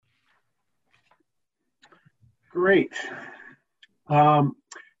Great. Um,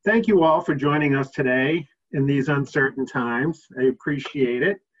 Thank you all for joining us today in these uncertain times. I appreciate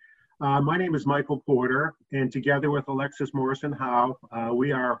it. My name is Michael Porter, and together with Alexis Morrison Howe,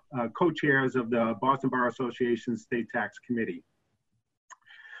 we are co-chairs of the Boston Bar Association State Tax Committee.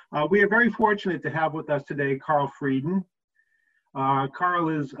 We are very fortunate to have with us today Carl Frieden. Carl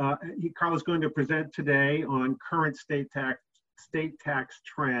is going to present today on current state tax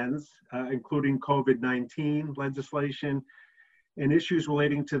trends, including COVID-19 legislation and issues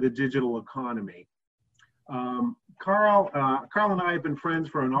relating to the digital economy. Carl and I have been friends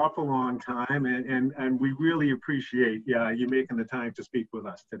for an awful long time, and we really appreciate you making the time to speak with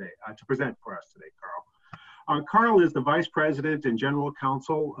us today, to present for us today, Carl. Carl is the Vice President and General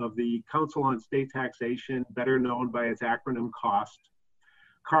Counsel of the Council on State Taxation, better known by its acronym COST.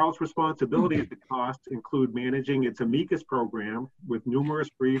 Carl's responsibilities at COST include managing its amicus program with numerous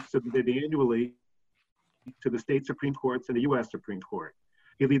briefs submitted annually to the state Supreme Courts and the U.S. Supreme Court.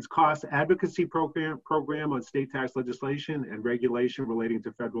 He leads COST's advocacy program on state tax legislation and regulation relating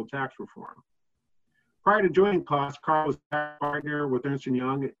to federal tax reform. Prior to joining COST, Carl was a tax partner with Ernst &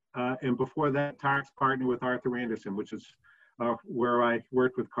 Young, and before that, tax partner with Arthur Andersen, which is where I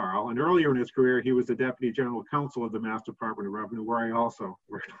worked with Carl. And earlier in his career, he was the Deputy General Counsel of the Mass Department of Revenue, where I also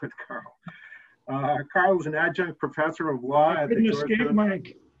worked with Carl. Carl is an adjunct professor of law at the Georgetown.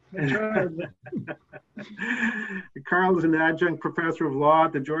 Mike. Carl is an adjunct professor of law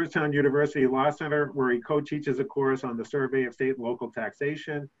at the Georgetown University Law Center, where he co-teaches a course on the survey of state and local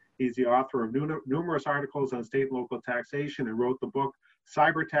taxation. He's the author of numerous articles on state and local taxation and wrote the book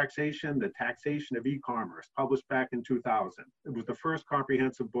Cyber Taxation, the Taxation of E-Commerce, published back in 2000. It was the first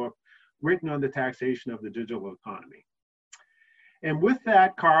comprehensive book written on the taxation of the digital economy. And with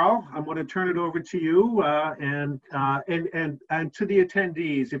that, Carl, I'm going to turn it over to you and to the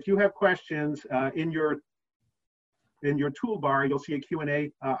attendees. If you have questions in your toolbar, you'll see a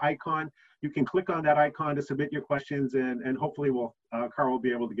Q&A icon. You can click on that icon to submit your questions, and hopefully Carl will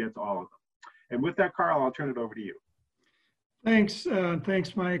be able to get to all of them. And with that, Carl, I'll turn it over to you. Thanks,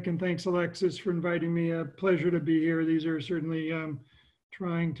 Mike, and thanks, Alexis, for inviting me. A pleasure to be here. These are certainly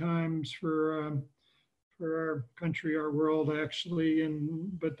trying times for our country, our world, actually,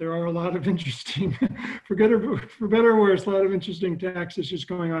 but there are a lot of interesting, for better or worse, a lot of interesting tax issues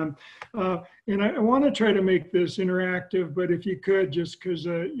going on. And I want to try to make this interactive, but if you could, just because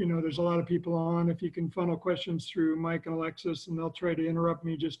there's a lot of people on, if you can funnel questions through Mike and Alexis, and they'll try to interrupt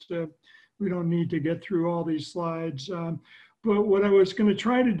me. We don't need to get through all these slides. But what I was going to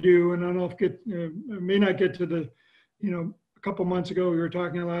try to do, and I don't know if I may not get to the, a couple months ago, we were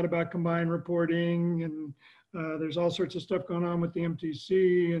talking a lot about combined reporting, and there's all sorts of stuff going on with the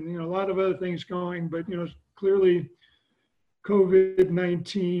MTC, and a lot of other things going. But clearly,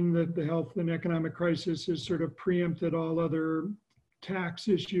 COVID-19, the health and economic crisis, has sort of preempted all other tax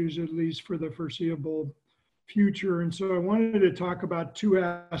issues, at least for the foreseeable future. And so I wanted to talk about two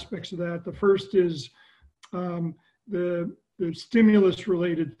aspects of that. The first is the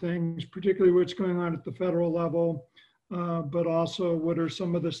stimulus-related things, particularly what's going on at the federal level. But also what are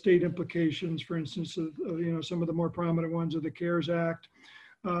some of the state implications, for instance, of some of the more prominent ones of the CARES Act.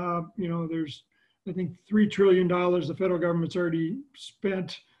 There's, I think, $3 trillion the federal government's already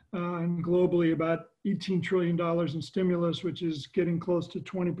spent, and globally about $18 trillion in stimulus, which is getting close to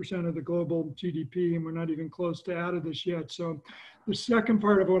 20% of the global GDP, and we're not even close to out of this yet. So the second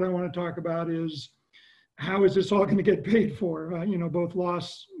part of what I want to talk about is how is this all going to get paid for? Both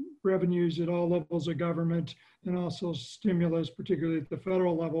lost revenues at all levels of government and also stimulus, particularly at the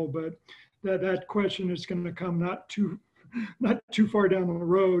federal level. But that question is going to come not too far down the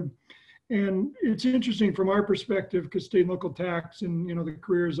road. And it's interesting from our perspective, because state and local tax and the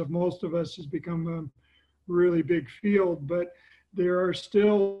careers of most of us has become a really big field. But there are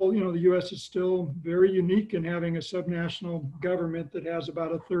still, the U.S. is still very unique in having a subnational government that has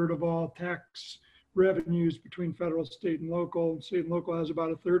about a third of all tax revenues between federal, state, and local. State and local has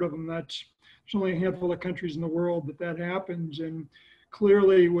about a third of them. There's only a handful of countries in the world that happens. And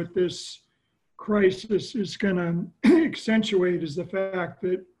clearly what this crisis is going to accentuate is the fact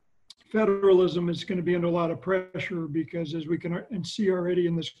that federalism is going to be under a lot of pressure, because as we can see already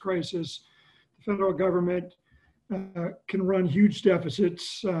in this crisis, the federal government can run huge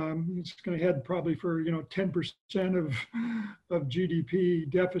deficits. It's going to head probably for 10% of GDP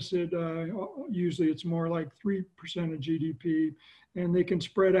deficit. Usually it's more like 3% of GDP, and they can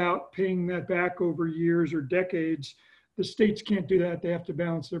spread out paying that back over years or decades. The states can't do that. They have to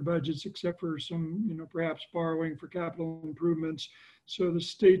balance their budgets, except for some, perhaps borrowing for capital improvements. So the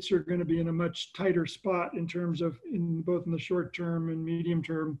states are going to be in a much tighter spot in terms of both in the short term and medium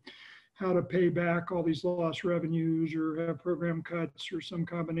term. how to pay back all these lost revenues or have program cuts or some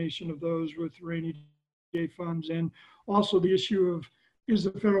combination of those with rainy day funds. And also the issue of, is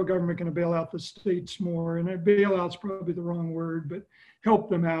the federal government going to bail out the states more? And bailout's probably the wrong word, but help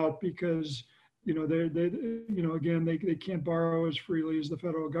them out because, you know, again, they can't borrow as freely as the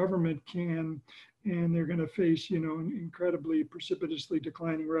federal government can, and they're going to face, you know, incredibly precipitously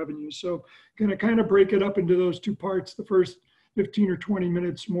declining revenues. So going to kind of break it up into those two parts. The first 15 or 20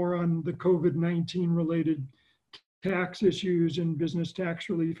 minutes more on the COVID-19 related tax issues and business tax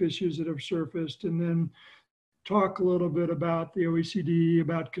relief issues that have surfaced, and then talk a little bit about the OECD,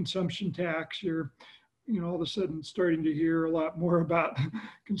 about consumption tax. You're, you know, all of a sudden starting to hear a lot more about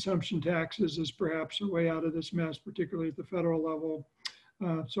consumption taxes as perhaps a way out of this mess, particularly at the federal level.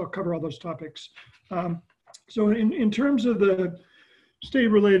 So I'll cover all those topics. So in terms of the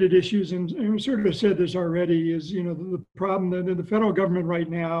state-related issues, and we sort of said this already, is, you know, the problem that the federal government right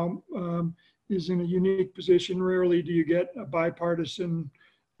now is in a unique position. Rarely do you get a bipartisan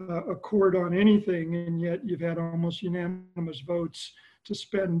accord on anything, and yet you've had almost unanimous votes to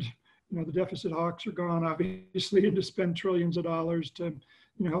spend, you know, the deficit hawks are gone, obviously, and to spend trillions of dollars to,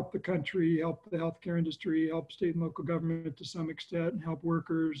 you know, help the country, help the healthcare industry, help state and local government to some extent, and help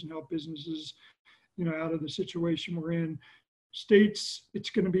workers and help businesses, you know, out of the situation we're in. States, it's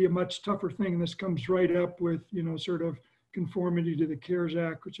going to be a much tougher thing. This comes right up with, you know, sort of conformity to the CARES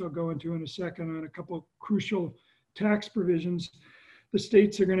Act, which I'll go into in a second on a couple of crucial tax provisions. The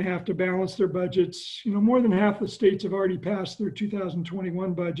states are going to have to balance their budgets. You know, more than half the states have already passed their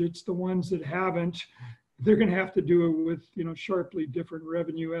 2021 budgets. The ones that haven't, they're going to have to do it with, you know, sharply different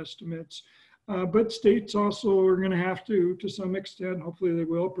revenue estimates. But states also are going to have to some extent, hopefully they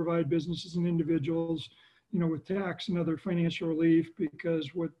will, provide businesses and individuals, you know, with tax and other financial relief,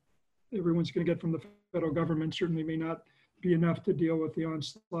 because what everyone's going to get from the federal government certainly may not be enough to deal with the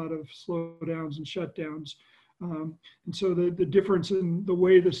onslaught of slowdowns and shutdowns. And so the difference in the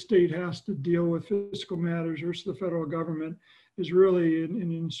way the state has to deal with fiscal matters versus the federal government is really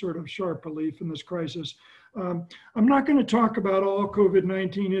in sort of sharp relief in this crisis. I'm not going to talk about all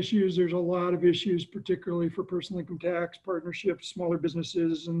COVID-19 issues. There's a lot of issues, particularly for personal income tax, partnerships, smaller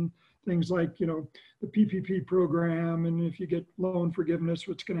businesses, and things like, you know, the PPP program. And if you get loan forgiveness,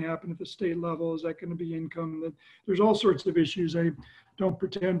 what's going to happen at the state level? Is that going to be income? There's all sorts of issues. I don't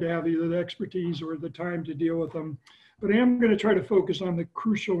pretend to have either the expertise or the time to deal with them, but I am going to try to focus on the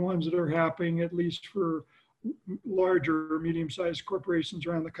crucial ones that are happening, at least for larger or medium-sized corporations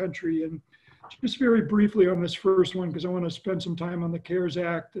around the country. And just very briefly on this first one, because I want to spend some time on the CARES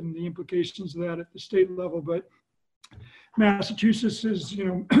Act and the implications of that at the state level. But Massachusetts has, you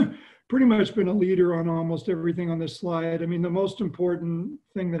know, pretty much been a leader on almost everything on this slide. I mean, the most important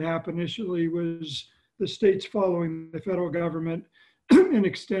thing that happened initially was the states following the federal government and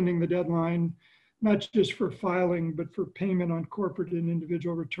extending the deadline, not just for filing, but for payment on corporate and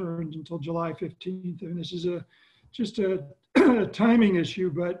individual returns until July 15th. And this is just a timing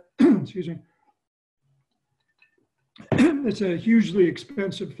issue, but excuse me, it's a hugely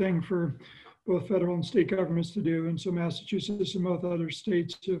expensive thing for both federal and state governments to do. And so Massachusetts and most other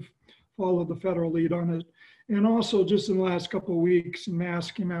states have followed the federal lead on it. And also just in the last couple of weeks, Mass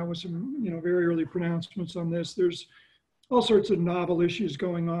came out with some, you know, very early pronouncements on this. There's all sorts of novel issues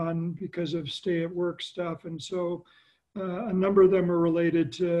going on because of stay at work stuff. And so a number of them are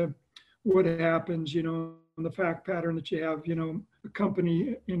related to what happens, you know, the fact pattern that you have, you know, a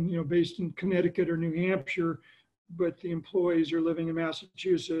company in, you know, based in Connecticut or New Hampshire, but the employees are living in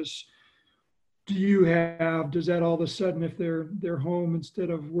Massachusetts. Does that all of a sudden, if they're home instead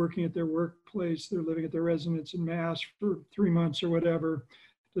of working at their workplace, they're living at their residence in Mass for 3 months or whatever,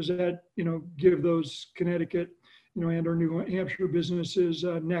 does that, you know, give those Connecticut, you know, and or New Hampshire businesses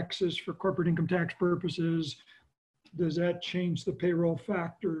nexus for corporate income tax purposes? Does that change the payroll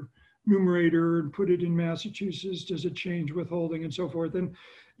factor numerator and put it in Massachusetts? Does it change withholding and so forth? And,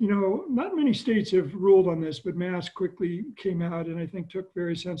 you know, not many states have ruled on this, but Mass quickly came out and I think took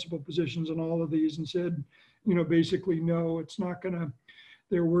very sensible positions on all of these and said, you know, basically, no, it's not going to,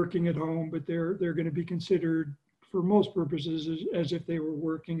 they're working at home, but they're going to be considered for most purposes as if they were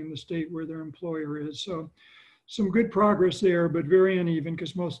working in the state where their employer is. So some good progress there, but very uneven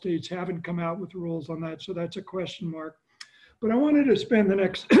because most states haven't come out with rules on that. So that's a question mark. But I wanted to spend the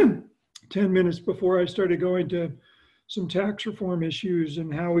next 10 minutes before I started going to some tax reform issues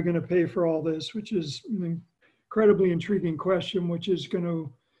and how we're going to pay for all this, which is an incredibly intriguing question, which is going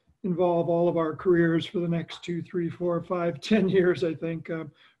to involve all of our careers for the next 2, 3, 4, 5, 10 years, I think,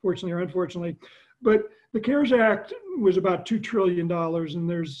 fortunately or unfortunately. But the CARES Act was about $2 trillion, and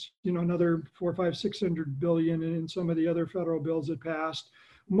there's, you know, another 400, 500, 600 billion in some of the other federal bills that passed.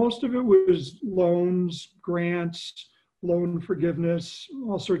 Most of it was loans, grants, loan forgiveness,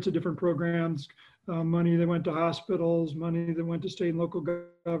 all sorts of different programs, money that went to hospitals, money that went to state and local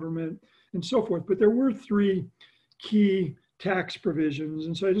government, and so forth. But there were three key tax provisions.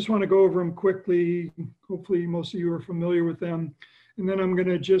 And so I just want to go over them quickly. Hopefully most of you are familiar with them. And then I'm going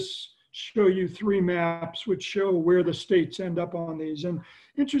to just show you three maps which show where the states end up on these. And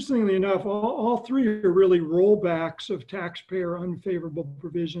interestingly enough, all three are really rollbacks of taxpayer unfavorable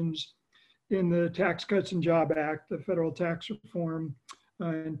provisions in the Tax Cuts and Jobs Act. The federal tax reform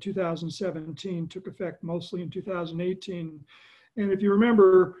in 2017 took effect mostly in 2018. And if you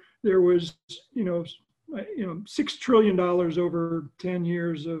remember, there was, $6 trillion over 10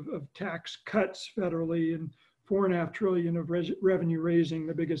 years of tax cuts federally, and $4.5 trillion of revenue raising.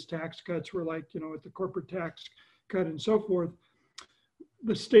 The biggest tax cuts were like, with the corporate tax cut and so forth.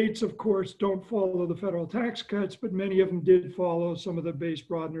 The states, of course, don't follow the federal tax cuts, but many of them did follow some of the base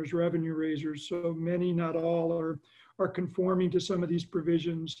broadeners, revenue raisers. So many, not all, are conforming to some of these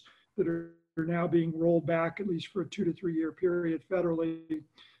provisions that are now being rolled back, at least for a 2 to 3 year period federally. And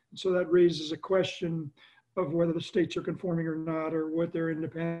so that raises a question of whether the states are conforming or not, or what their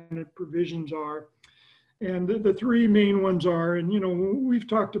independent provisions are. And the three main ones are, and we've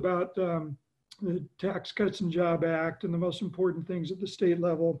talked about the Tax Cuts and Jobs Act, and the most important things at the state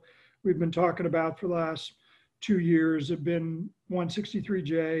level we've been talking about for the last 2 years have been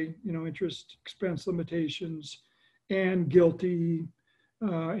 163J, interest expense limitations, and GILTI,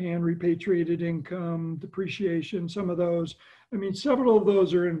 and repatriated income, depreciation, some of those. I mean, several of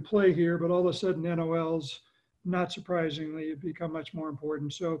those are in play here, but all of a sudden NOLs, not surprisingly, have become much more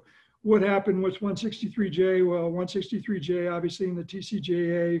important. So what happened with 163J? Well, 163J, obviously in the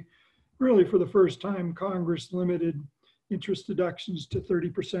TCJA, really for the first time, Congress limited interest deductions to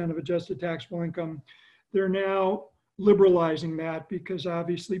 30% of adjusted taxable income. They're now liberalizing that because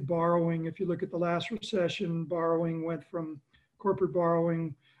obviously borrowing, if you look at the last recession, borrowing went from corporate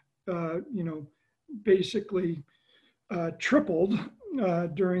borrowing, basically tripled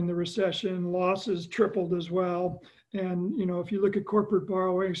during the recession. Losses tripled as well. And, if you look at corporate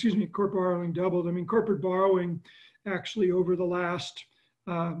borrowing doubled. I mean, corporate borrowing actually over the last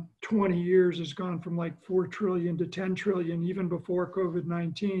 20 years has gone from like 4 trillion to 10 trillion, even before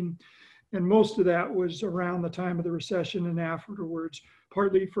COVID-19. And most of that was around the time of the recession and afterwards,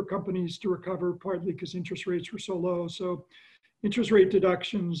 partly for companies to recover, partly because interest rates were so low. So interest rate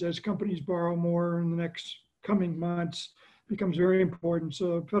deductions as companies borrow more in the next coming months becomes very important.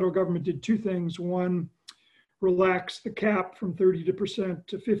 So the federal government did two things. One, relax the cap from 30%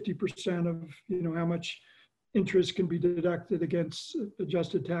 to 50% of how much interest can be deducted against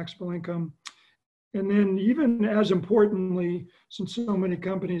adjusted taxable income. And then even as importantly, since so many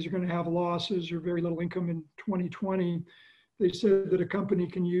companies are going to have losses or very little income in 2020, they said that a company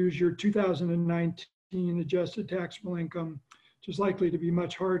can use your 2019 adjusted taxable income, which is likely to be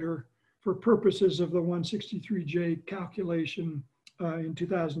much harder for purposes of the 163J calculation in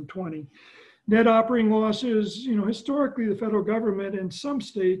 2020. Net operating losses, historically the federal government in some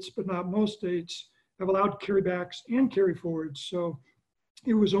states, but not most states, have allowed carrybacks and carry forwards. So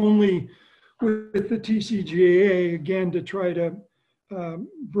it was only with the TCJA, again, to try to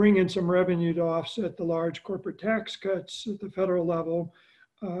bring in some revenue to offset the large corporate tax cuts at the federal level.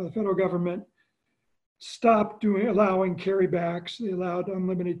 The federal government stopped allowing carrybacks. They allowed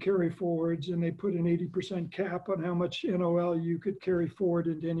unlimited carry forwards, and they put an 80% cap on how much NOL you could carry forward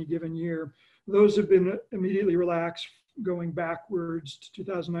into any given year. Those have been immediately relaxed going backwards to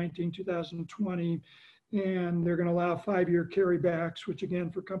 2019, 2020, and they're going to allow 5-year carrybacks, which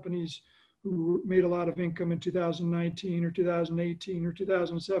again, for companies who made a lot of income in 2019 or 2018 or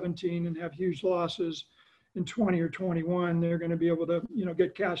 2017 and have huge losses in 20 or 21, they're going to be able to,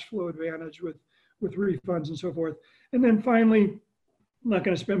 get cash flow advantage with refunds and so forth. And then finally, I'm not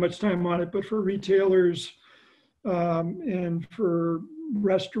going to spend much time on it, but for retailers and for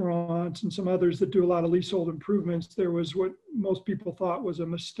restaurants and some others that do a lot of leasehold improvements, there was what most people thought was a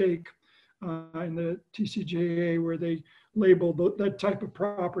mistake in the TCJA, where they labeled that type of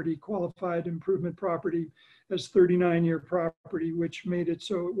property, qualified improvement property, as 39-year property, which made it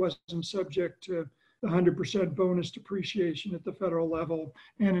so it wasn't subject to the 100% bonus depreciation at the federal level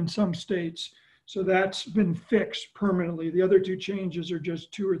and in some states. So that's been fixed permanently. The other two changes are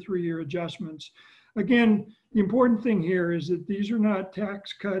just 2 or 3 year adjustments. Again, the important thing here is that these are not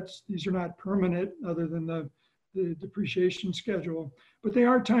tax cuts. These are not permanent other than the depreciation schedule, but they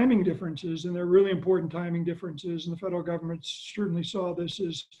are timing differences, and they're really important timing differences. And the federal government certainly saw this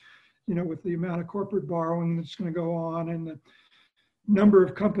as, with the amount of corporate borrowing that's going to go on and the number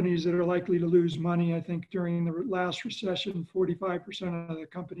of companies that are likely to lose money. I think during the last recession, 45% of the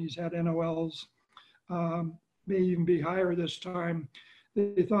companies had NOLs, may even be higher this time.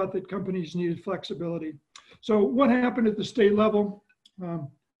 They thought that companies needed flexibility. So what happened at the state level?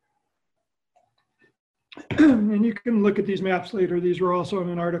 And you can look at these maps later. These were also in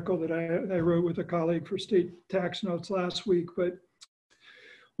an article that I wrote with a colleague for State Tax Notes last week. But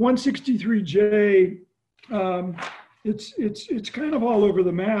 163J, it's kind of all over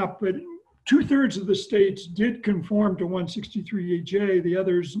the map, but 2/3 of the states did conform to 163J. The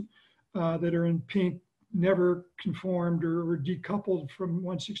others that are in pink never conformed or were decoupled from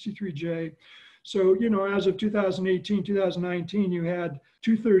 163J. So, you know, as of 2018, 2019, you had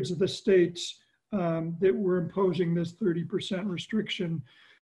 2/3 of the states that were imposing this 30% restriction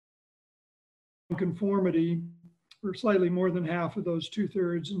conformity, or slightly more than half of those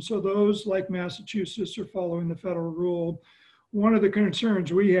 2/3. And so those, like Massachusetts, are following the federal rule. One of the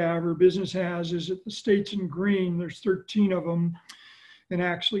concerns we have, or business has, is that the states in green, there's 13 of them, and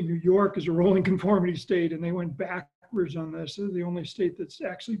actually New York is a rolling conformity state, and they went backwards on this. They're the only state that's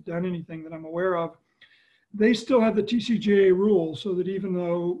actually done anything that I'm aware of. They still have the TCJA rule, so that even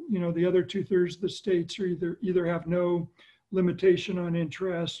though, you know, the other 2/3 of the states are either have no limitation on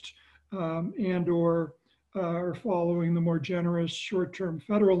interest and or are following the more generous short-term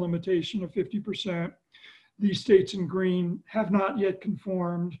federal limitation of 50%. These states in green have not yet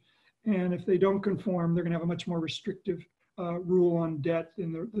conformed, and if they don't conform, they're going to have a much more restrictive rule on debt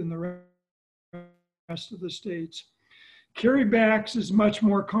than the rest of the states. Carrybacks is much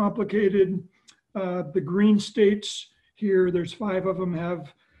more complicated. The green states here, there's 5 of them,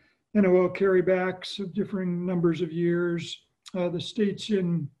 have NOL carrybacks of differing numbers of years. The states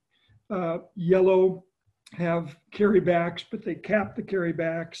in yellow have carrybacks, but they cap the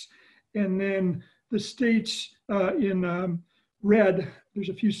carrybacks. And then the states in red, there's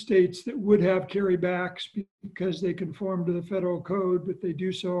a few states that would have carrybacks because they conform to the federal code, but they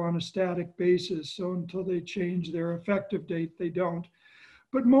do so on a static basis. So until they change their effective date, they don't.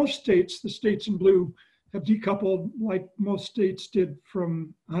 But most states, the states in blue, have decoupled, like most states did,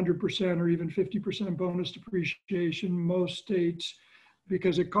 from 100% or even 50% bonus depreciation. Most states,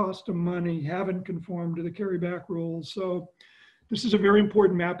 because it costs them money, haven't conformed to the carryback rules. So this is a very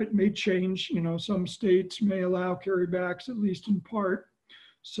important map. It may change. You know, some states may allow carrybacks, at least in part.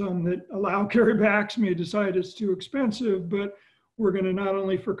 Some that allow carrybacks may decide it's too expensive, but we're going to, not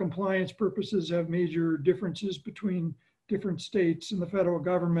only for compliance purposes, have major differences between different states and the federal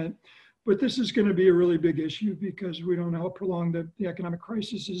government, but this is going to be a really big issue because we don't know how prolonged the economic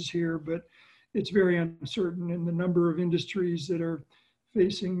crisis is here, but it's very uncertain, and the number of industries that are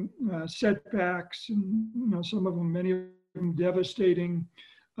facing setbacks, and you know, some of them, many of them devastating,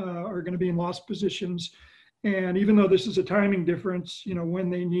 are going to be in lost positions. And even though this is a timing difference, you know, when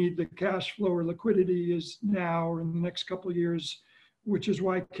they need the cash flow or liquidity is now or in the next couple of years, which is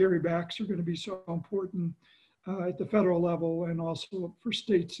why carrybacks are going to be so important at the federal level, and also for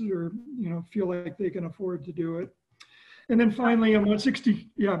states that are, you know, feel like they can afford to do it. And then finally on 160,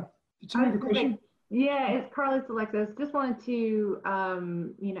 yeah, did someone have a question? Yeah, it's Carlos Alexis. Just wanted to,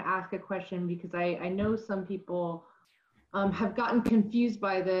 you know, ask a question because I know some people have gotten confused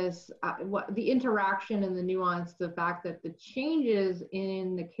by this, what the interaction and the nuance, the fact that the changes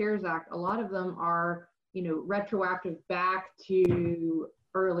in the CARES Act, a lot of them are, you know, retroactive back to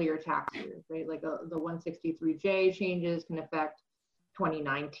earlier tax years, right? Like the 163J changes can affect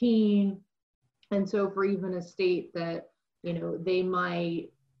 2019. And so for even a state that, you know, they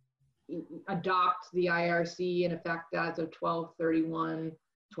might adopt the IRC in effect as of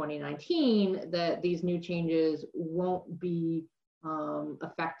 12/31/2019, that these new changes won't be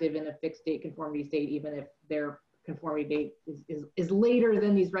effective in a fixed date conformity state, even if their conformity date is later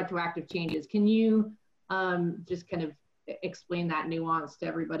than these retroactive changes. Can you just kind of explain that nuance to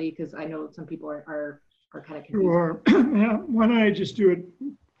everybody? Because I know some people are kind of confused. Sure. Yeah. Why don't I just do it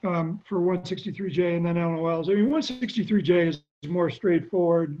for 163J and then NOLs? I mean, 163J is more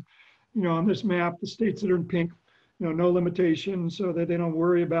straightforward. You know, on this map, the states that are in pink, you know, no limitations, so that they don't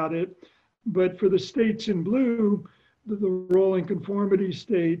worry about it. But for the states in blue, the rolling conformity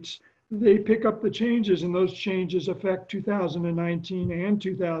states, they pick up the changes, and those changes affect 2019 and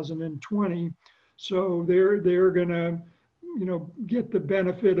 2020. So they're going to, you know, get the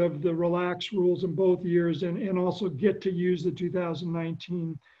benefit of the relaxed rules in both years, and also get to use the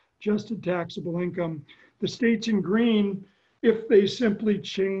 2019 adjusted taxable income. The states in green, if they simply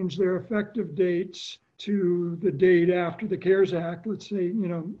change their effective dates to the date after the CARES Act, let's say, you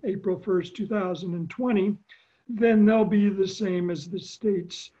know, April 1st, 2020, then they'll be the same as the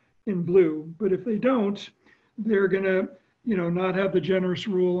states in blue. But if they don't, they're going to not have the generous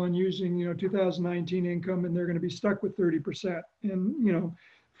rule on using, 2019 income, and they're going to be stuck with 30%. And,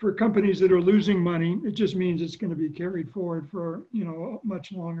 for companies that are losing money, it just means it's going to be carried forward for, a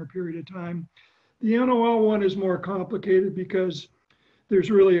much longer period of time. The NOL one is more complicated because there's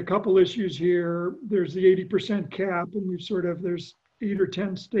really a couple issues here. There's the 80% cap, and there's 8 or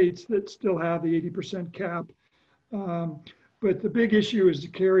 10 states that still have the 80% cap. But the big issue is the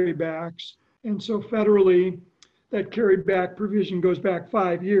carrybacks. And so federally, that carried back provision goes back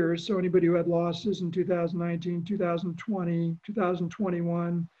 5 years. So anybody who had losses in 2019, 2020,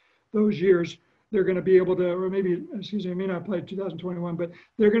 2021, those years, they're going to be able to, or maybe, excuse me, I may not apply 2021, but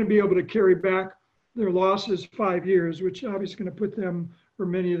they're going to be able to carry back their losses 5 years, which obviously is going to put them, or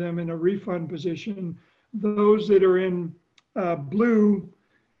many of them, in a refund position. Those that are in blue,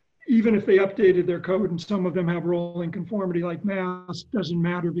 even if they updated their code, and some of them have rolling conformity like Mass, doesn't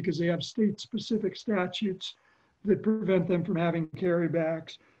matter because they have state-specific statutes that prevent them from having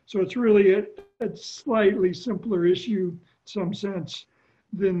carrybacks. So it's really a slightly simpler issue in some sense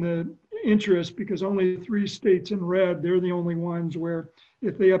than the interest, because only 3 states in red, they're the only ones where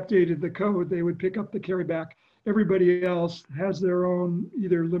if they updated the code, they would pick up the carryback. Everybody else has their own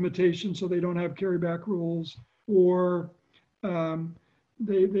either limitations, so they don't have carryback rules, or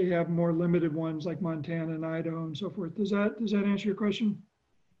they have more limited ones like Montana and Idaho and so forth. Does that answer your question?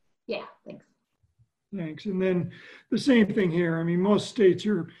 Yeah, thanks. Thanks. And then the same thing here. I mean, most states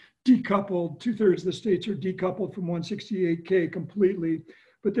are decoupled. 2/3 of the states are decoupled from 168K completely.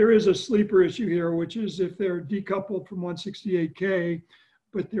 But there is a sleeper issue here, which is if they're decoupled from 168K,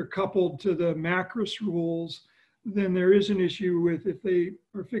 but they're coupled to the MACRIS rules, then there is an issue with, if they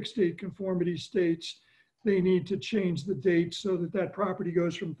are fixed date conformity states, they need to change the date so that that property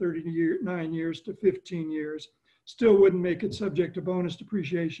goes from 39 years to 15 years. Still wouldn't make it subject to bonus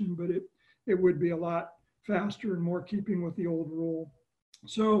depreciation, but it would be a lot faster and more keeping with the old rule.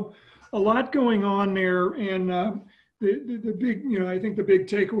 So a lot going on there. And the big, I think the big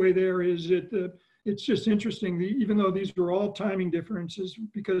takeaway there is that it's just interesting, even though these are all timing differences,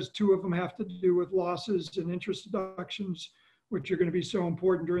 because 2 of them have to do with losses and interest deductions, which are going to be so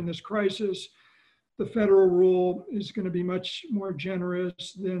important during this crisis. The federal rule is going to be much more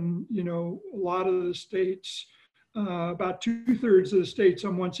generous than, a lot of the states. About 2/3 of the states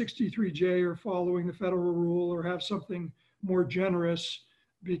on 163J are following the federal rule or have something more generous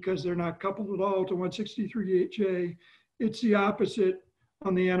because they're not coupled at all to 163J. It's the opposite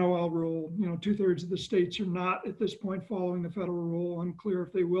on the NOL rule. 2/3 of the states are not at this point following the federal rule. Unclear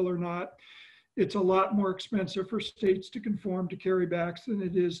if they will or not. It's a lot more expensive for states to conform to carrybacks than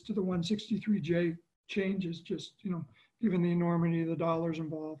it is to the 163J changes, just, given the enormity of the dollars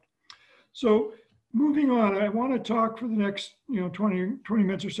involved. So moving on, I want to talk for the next 20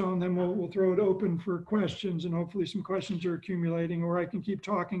 minutes or so, and then we'll throw it open for questions, and hopefully some questions are accumulating, or I can keep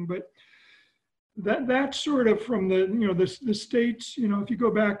talking. But that's sort of from the states, if you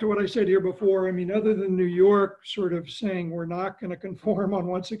go back to what I said here before, I mean, other than New York sort of saying we're not going to conform on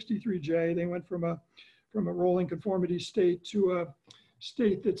 163J, they went from a rolling conformity state to a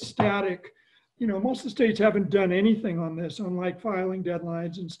state that's static. Most of the states haven't done anything on this, unlike filing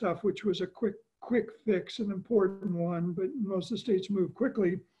deadlines and stuff, which was a quick fix, an important one, but most of the states move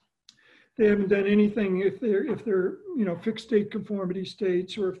quickly. They haven't done anything if they're fixed state conformity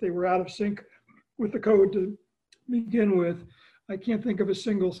states, or if they were out of sync with the code to begin with. I can't think of a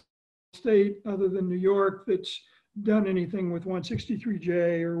single state other than New York that's done anything with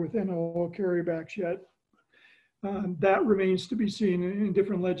 163J or with NOL carrybacks yet. That remains to be seen in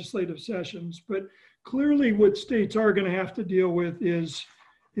different legislative sessions. But clearly what states are going to have to deal with is,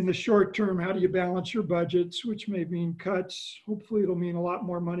 in the short term, how do you balance your budgets, which may mean cuts. Hopefully it'll mean a lot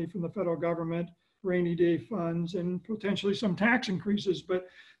more money from the federal government, rainy day funds, and potentially some tax increases. But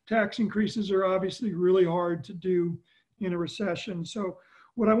tax increases are obviously really hard to do in a recession. So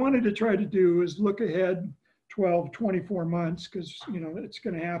what I wanted to try to do is look ahead 12, 24 months, because it's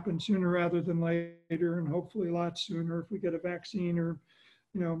going to happen sooner rather than later, and hopefully a lot sooner if we get a vaccine or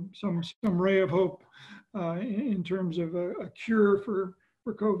some ray of hope in terms of a cure for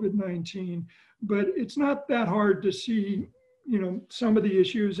COVID-19. But it's not that hard to see some of the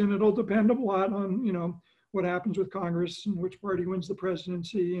issues, and it'll depend a lot on what happens with Congress and which party wins the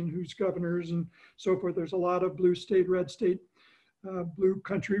presidency and who's governors and so forth. There's a lot of blue state, red state, blue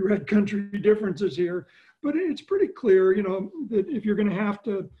country, red country differences here. But it's pretty clear, that if you're going to have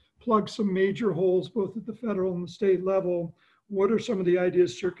to plug some major holes, both at the federal and the state level, what are some of the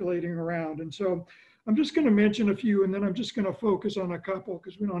ideas circulating around? And so I'm just going to mention a few, and then I'm just going to focus on a couple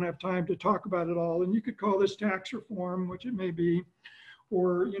because we don't have time to talk about it all. And you could call this tax reform, which it may be,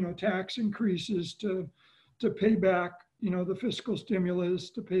 or tax increases to pay back the fiscal stimulus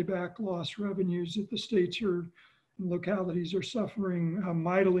to pay back lost revenues that the states and localities are suffering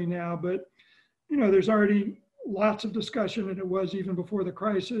mightily now. But, there's already lots of discussion, and it was even before the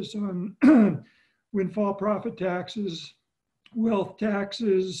crisis, on windfall profit taxes, wealth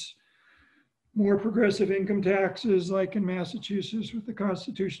taxes, more progressive income taxes, like in Massachusetts with the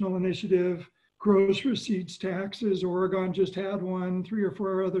constitutional initiative, gross receipts taxes. Oregon just had one, 3 or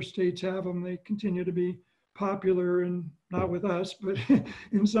 4 other states have them. They continue to be popular, and not with us, but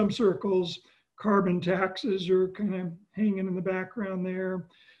in some circles. Carbon taxes are kind of hanging in the background there.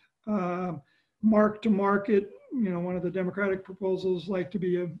 Mark to market, one of the Democratic proposals like to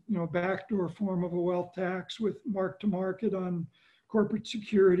be a backdoor form of a wealth tax with mark to market on corporate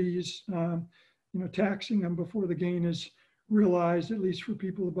securities, taxing them before the gain is realized, at least for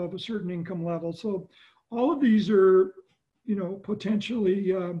people above a certain income level. So all of these are,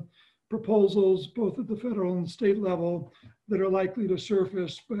 potentially proposals both at the federal and state level that are likely to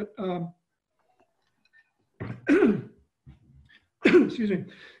surface. But excuse me.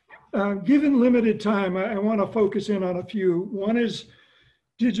 Given limited time, I want to focus in on a few. One is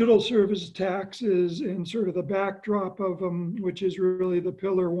digital service taxes and sort of the backdrop of them, which is really the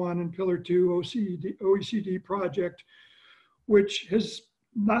Pillar 1 and Pillar 2 OECD project, which has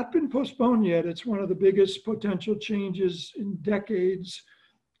not been postponed yet. It's one of the biggest potential changes in decades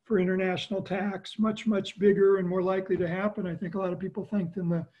for international tax, much, much bigger and more likely to happen, I think a lot of people think, than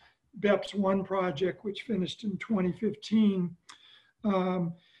the BEPS 1 project, which finished in 2015.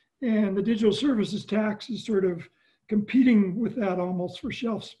 And the digital services tax is sort of competing with that almost for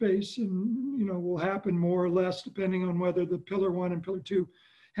shelf space, and will happen more or less depending on whether the Pillar 1 and Pillar 2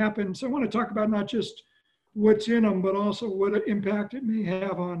 happen. So I want to talk about not just what's in them, but also what impact it may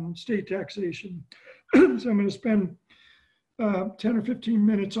have on state taxation. So I'm going to spend 10 or 15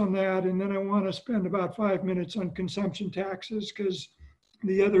 minutes on that, and then I want to spend about 5 minutes on consumption taxes, because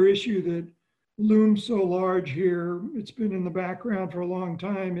the other issue that looms so large here, it's been in the background for a long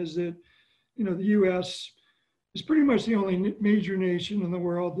time, is that the US is pretty much the only major nation in the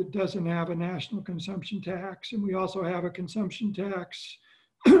world that doesn't have a national consumption tax. And we also have a consumption tax,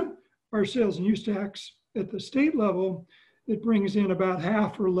 our sales and use tax at the state level, that brings in about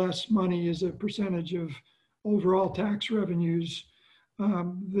half or less money as a percentage of overall tax revenues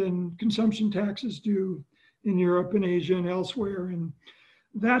than consumption taxes do in Europe and Asia and elsewhere. And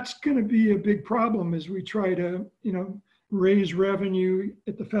that's going to be a big problem as we try to, raise revenue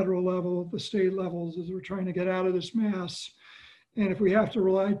at the federal level, the state levels, as we're trying to get out of this mess. And if we have to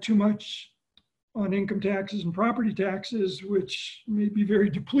rely too much on income taxes and property taxes, which may be very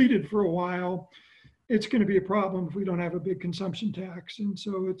depleted for a while, it's going to be a problem if we don't have a big consumption tax. And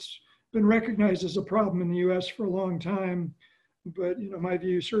so it's been recognized as a problem in the US for a long time. But, my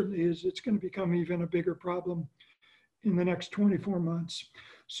view certainly is it's going to become even a bigger problem in the next 24 months.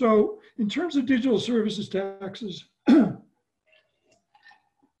 So in terms of digital services taxes,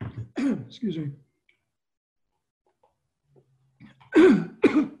 excuse me.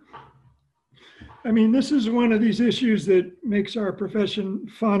 I mean, this is one of these issues that makes our profession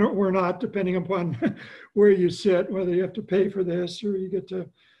fun or not, depending upon where you sit, whether you have to pay for this or you get to,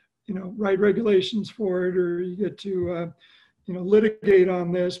 write regulations for it, or you get to, litigate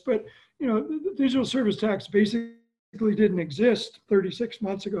on this. But, the digital service tax basically didn't exist 36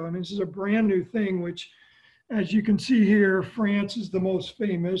 months ago. I mean, this is a brand new thing, which, as you can see here, France is the most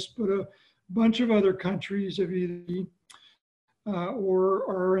famous, but a bunch of other countries have either or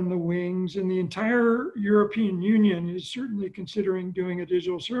are in the wings, and the entire European Union is certainly considering doing a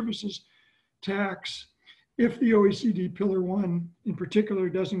digital services tax if the OECD Pillar 1 in particular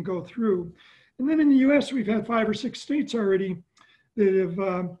doesn't go through. And then in the US, we've had 5 or 6 states already that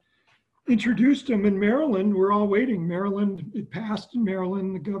have introduced them. In Maryland, we're all waiting. Maryland, it passed in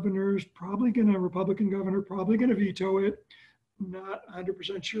Maryland. The governor's probably going to, Republican governor, probably going to veto it. Not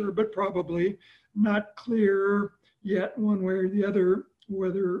 100% sure, but probably. Not clear yet one way or the other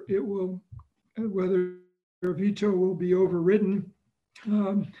whether it will, whether a veto will be overridden.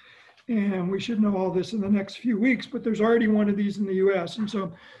 And we should know all this in the next few weeks, but there's already one of these in the US. And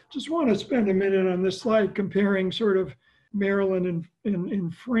so just want to spend a minute on this slide comparing sort of Maryland and in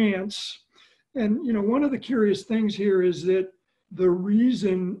France. And, one of the curious things here is that the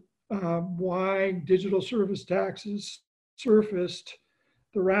reason why digital service taxes surfaced,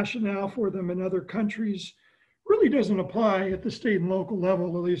 the rationale for them in other countries really doesn't apply at the state and local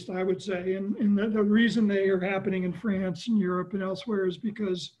level, at least I would say. And the reason they are happening in France and Europe and elsewhere is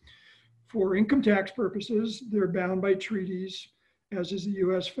because for income tax purposes, they're bound by treaties, as is the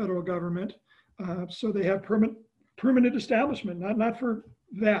US federal government. So they have permanent establishment, not for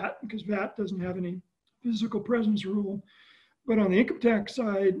VAT, because VAT doesn't have any physical presence rule. But on the income tax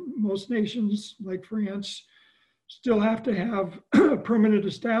side, most nations like France still have to have a permanent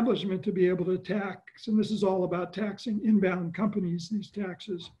establishment to be able to tax. And this is all about taxing inbound companies, these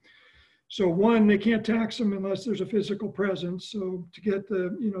taxes. So one, they can't tax them unless there's a physical presence. So to get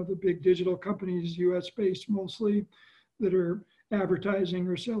the big digital companies, US based mostly, that are advertising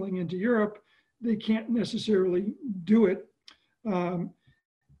or selling into Europe, they can't necessarily do it.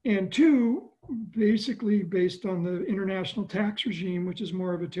 And two, basically based on the international tax regime, which is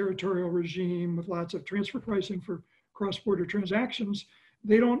more of a territorial regime with lots of transfer pricing for cross-border transactions,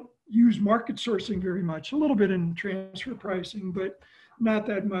 they don't use market sourcing very much, a little bit in transfer pricing, but not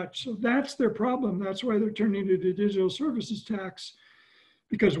that much. So that's their problem. That's why they're turning to the digital services tax,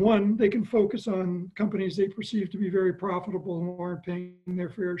 because one, they can focus on companies they perceive to be very profitable and aren't paying their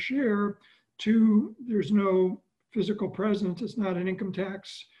fair share. Two, there's no physical presence. It's not an income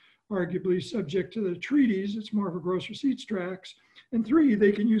tax, arguably subject to the treaties. It's more of a gross receipts tax. And three,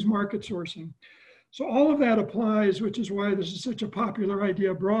 they can use market sourcing. So all of that applies, which is why this is such a popular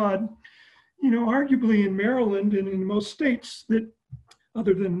idea abroad. Arguably in Maryland and in most states that,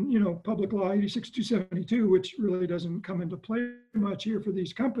 other than, Public Law 86272, which really doesn't come into play much here for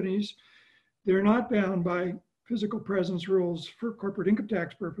these companies, they're not bound by physical presence rules for corporate income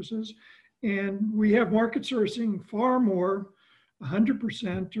tax purposes. And we have market sourcing far more,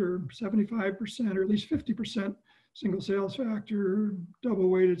 100% or 75% or at least 50% single sales factor, double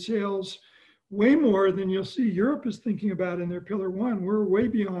weighted sales, way more than you'll see Europe is thinking about in their Pillar 1. We're way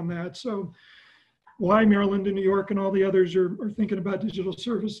beyond that. So why Maryland and New York and all the others are thinking about digital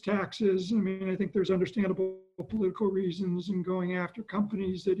service taxes. I mean, I think there's understandable political reasons in going after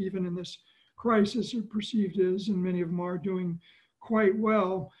companies that even in this crisis are perceived as, and many of them are doing quite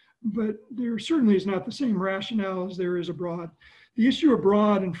well, but there certainly is not the same rationale as there is abroad. The issue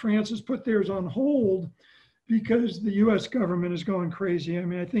abroad, and France has put theirs on hold because the US government is going crazy. I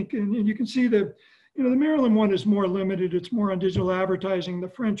mean, I think, and you can see the Maryland one is more limited. It's more on digital advertising. The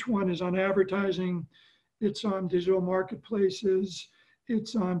French one is on advertising. It's on digital marketplaces.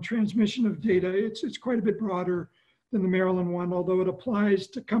 It's on transmission of data. It's quite a bit broader than the Maryland one, although it applies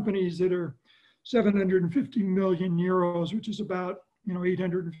to companies that are 750 million euros, which is about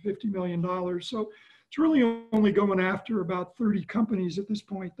 $850 million. So it's really only going after about 30 companies at this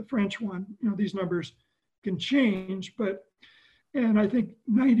point. The French one, these numbers can change, and I think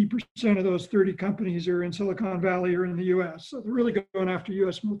 90% of those 30 companies are in Silicon Valley or in the US. So they're really going after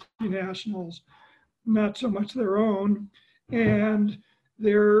US multinationals, not so much their own. And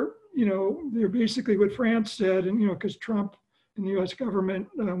they're basically what France said, and, because Trump and the US government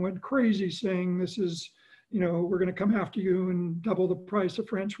went crazy saying this is, we're going to come after you and double the price of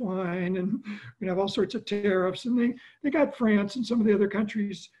French wine, and we're going to have all sorts of tariffs. And they got France and some of the other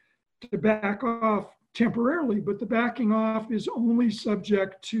countries to back off temporarily, but the backing off is only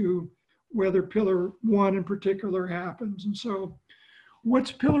subject to whether Pillar 1 in particular happens. And so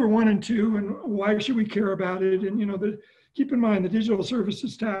what's Pillar 1 and 2, and why should we care about it? And, keep in mind, the digital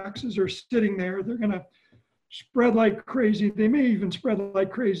services taxes are sitting there. They're going to spread like crazy. They may even spread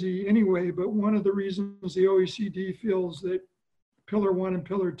like crazy anyway, but one of the reasons the OECD feels that Pillar 1 and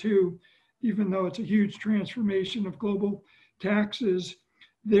Pillar 2, even though it's a huge transformation of global taxes,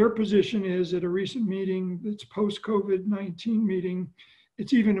 their position is at a recent meeting that's post-COVID-19 meeting,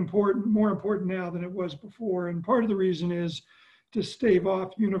 it's even more important now than it was before. And part of the reason is to stave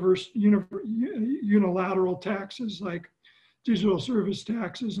off unilateral taxes like digital service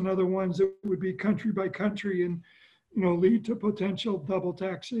taxes and other ones that would be country by country and lead to potential double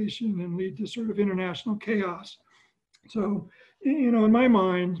taxation and lead to sort of international chaos. So, in my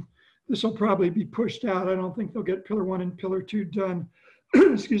mind, this will probably be pushed out. I don't think they'll get Pillar 1 and Pillar 2 done,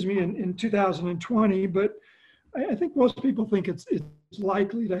 excuse me, in 2020, but I think most people think it's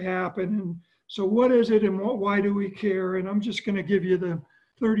likely to happen. And so what is it and why do we care? And I'm just going to give you the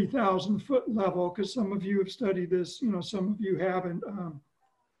 30,000 foot level because some of you have studied this, some of you haven't.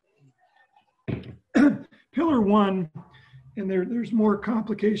 Pillar 1, and there's more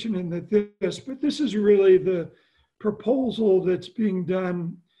complication in this, but this is really the proposal that's being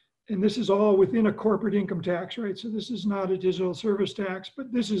done. And this is all within a corporate income tax, right? So this is not a digital service tax,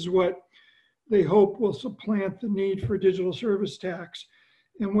 but this is what they hope will supplant the need for digital service tax.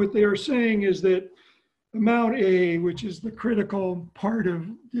 And what they are saying is that Amount A, which is the critical part of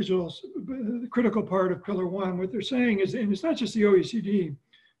the critical part of Pillar 1, what they're saying is, and it's not just the OECD.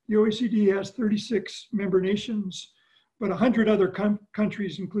 The OECD has 36 member nations, but 100 other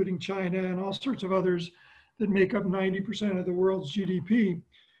countries, including China and all sorts of others that make up 90% of the world's GDP.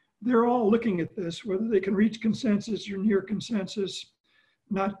 They're all looking at this, whether they can reach consensus or near consensus.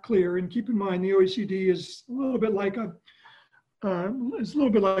 not clear. And keep in mind, the OECD is a little bit like it's a little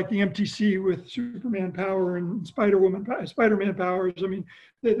bit like the MTC with Superman power and Spider-Man powers. I mean,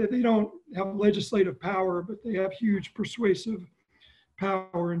 they don't have legislative power, but they have huge persuasive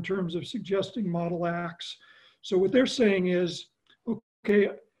power in terms of suggesting model acts. So what they're saying is,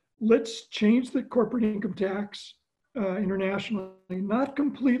 okay, let's change the corporate income tax internationally, not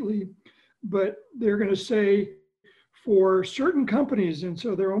completely, but they're going to say for certain companies, and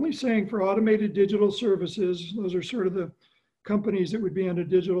so they're only saying for automated digital services, those are sort of the companies that would be under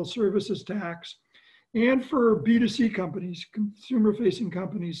digital services tax, and for B2C companies, consumer-facing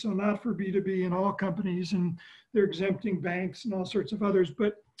companies, so not for B2B and all companies, and they're exempting banks and all sorts of others,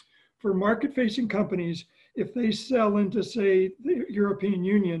 but for market-facing companies, if they sell into, say, the European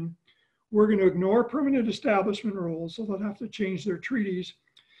Union, we're going to ignore permanent establishment rules, so they'll have to change their treaties,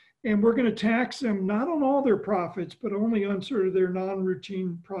 and we're going to tax them not on all their profits, but only on sort of their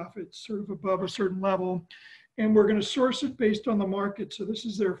non-routine profits, sort of above a certain level. And we're going to source it based on the market. So this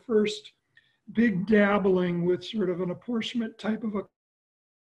is their first big dabbling with sort of an apportionment type of a.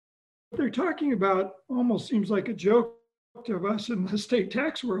 What they're talking about almost seems like a joke to us in the state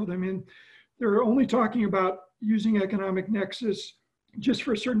tax world. I mean, they're only talking about using economic nexus just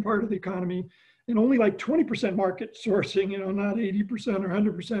for a certain part of the economy, and only like 20% market sourcing, you know, not 80% or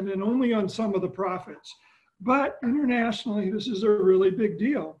 100%, and only on some of the profits. But internationally, this is a really big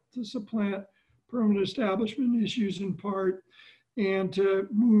deal to supplant permanent establishment issues in part, and to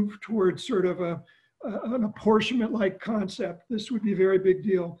move towards sort of an apportionment-like concept. This would be a very big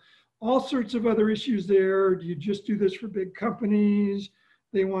deal. All sorts of other issues there. Do you just do this for big companies?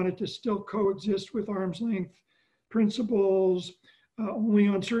 They want it to still coexist with arm's length principles, only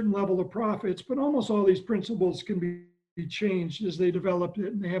on certain level of profits, but almost all these principles can be changed as they develop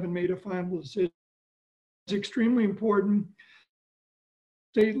it, and they haven't made a final decision. It's extremely important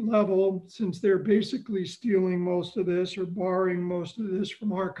state level, since they're basically stealing most of this or borrowing most of this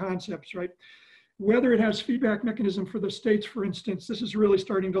from our concepts, right? Whether it has feedback mechanism for the states, for instance, this is really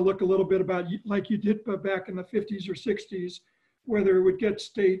starting to look a little bit about like you did back in the 50s or 60s, whether it would get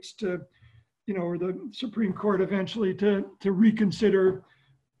states to, you know, or the Supreme Court eventually to reconsider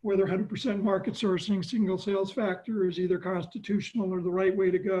whether 100% market sourcing, single sales factor is either constitutional or the right way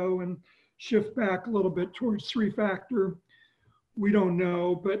to go, and shift back a little bit towards 3-factor. We don't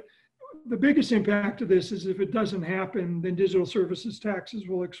know, but the biggest impact of this is if it doesn't happen, then digital services taxes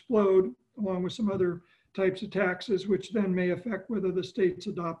will explode along with some other types of taxes, which then may affect whether the states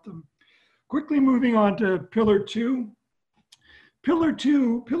adopt them. Quickly moving on to Pillar 2. Pillar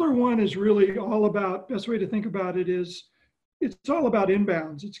 1 is really all about, best way to think about it is, it's all about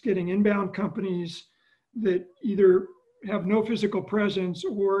inbounds. It's getting inbound companies that either have no physical presence,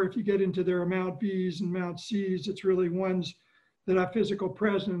 or if you get into their Amount Bs and Amount Cs, it's really ones that have physical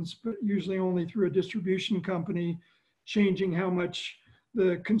presence, but usually only through a distribution company, changing how much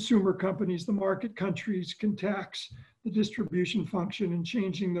the consumer companies, the market countries, can tax the distribution function, and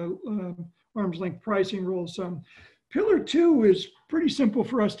changing the arm's length pricing rules. Pillar 2 is pretty simple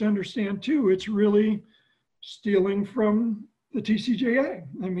for us to understand too. It's really stealing from the TCJA.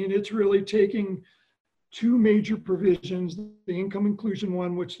 I mean, it's really taking two major provisions, the income inclusion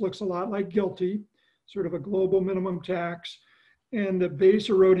one, which looks a lot like GILTI, sort of a global minimum tax, and the base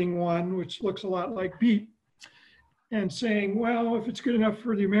eroding one, which looks a lot like BEAT, and saying, well, if it's good enough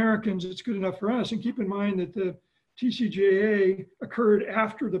for the Americans, it's good enough for us. And keep in mind that the TCJA occurred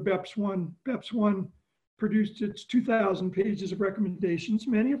after the BEPS 1. BEPS 1 produced its 2,000 pages of recommendations,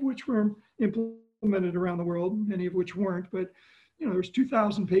 many of which were implemented around the world, many of which weren't. But you know, there's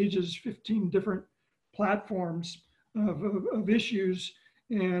 2,000 pages, 15 different platforms of issues,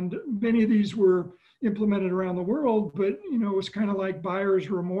 and many of these were implemented around the world. But you know, it was kind of like buyer's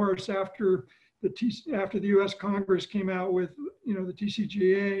remorse after the U.S. Congress came out with, you know, the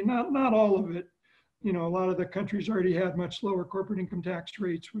TCJA. Not all of it. You know, a lot of the countries already had much lower corporate income tax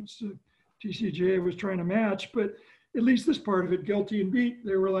rates, which the TCJA was trying to match. But at least this part of it, GILTI and BEAT,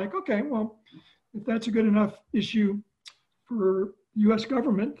 they were like, okay, well, if that's a good enough issue for the U.S.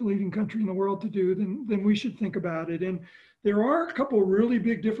 government, the leading country in the world, to do, then we should think about it. And there are a couple really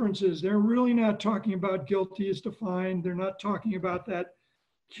big differences. They're really not talking about GILTI as defined. They're not talking about that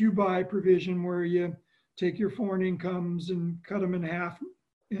QBI provision where you take your foreign incomes and cut them in half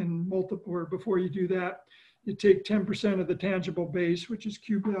and multiply, or before you do that, you take 10% of the tangible base, which is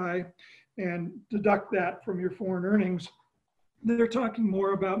QBI, and deduct that from your foreign earnings. They're talking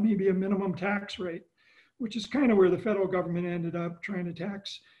more about maybe a minimum tax rate, which is kind of where the federal government ended up, trying to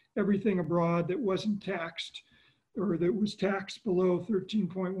tax everything abroad that wasn't taxed, or that was taxed below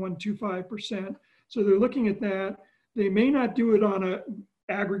 13.125%. So they're looking at that. They may not do it on a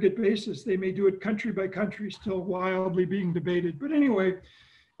aggregate basis. They may do it country by country, still wildly being debated. But anyway,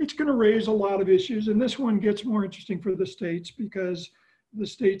 it's going to raise a lot of issues. And this one gets more interesting for the states because the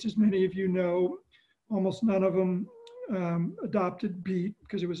states, as many of you know, almost none of them adopted BEAT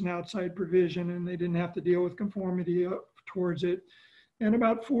because it was an outside provision and they didn't have to deal with conformity towards it. And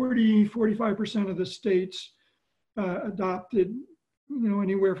about 45% of the states adopted,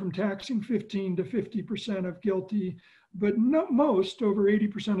 anywhere from taxing 15 to 50% of GILTI, but most, over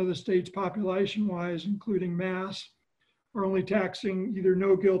 80% of the states population-wise, including Mass, are only taxing either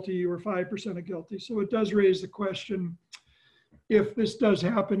no GILTI or 5% of GILTI. So it does raise the question, if this does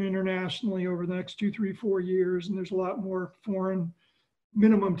happen internationally over the next 2, 3, 4 years, and there's a lot more foreign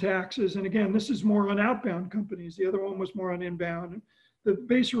minimum taxes, and again, this is more on outbound companies. The other one was more on inbound. The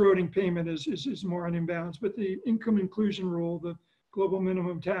base eroding payment is more on inbounds, but the income inclusion rule, the global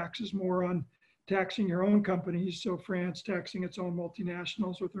minimum tax, is more on taxing your own companies. So France taxing its own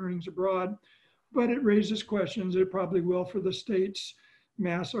multinationals with earnings abroad, but it raises questions. It probably will for the states.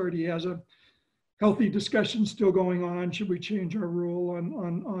 Mass already has a healthy discussion still going on. Should we change our rule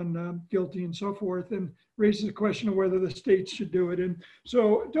on GILTI and so forth? And raises the question of whether the states should do it. And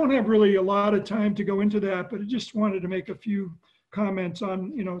so don't have really a lot of time to go into that, but I just wanted to make a few comments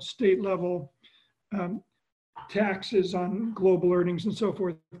on, state level taxes on global earnings and so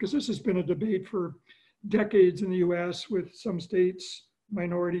forth, because this has been a debate for decades in the US with some states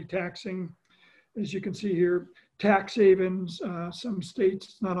minority taxing, as you can see here, tax havens, some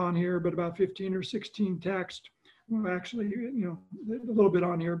states not on here, but about 15 or 16 taxed, well, actually, a little bit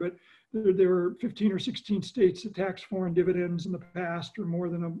on here, but there were 15 or 16 states that tax foreign dividends in the past, or more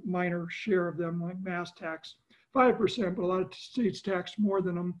than a minor share of them, like Mass tax 5%, but a lot of states taxed more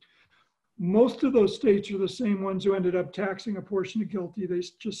than them. Most of those states are the same ones who ended up taxing a portion of GILTI. They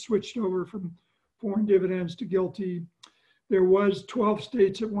just switched over from foreign dividends to GILTI. There was 12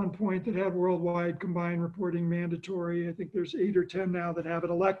 states at one point that had worldwide combined reporting mandatory. I think there's 8 or 10 now that have it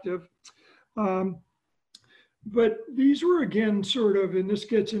elective. But these were, again, sort of, and this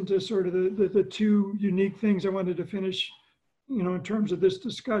gets into sort of the two unique things I wanted to finish, in terms of this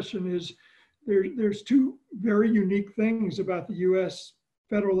discussion, is there's two very unique things about the US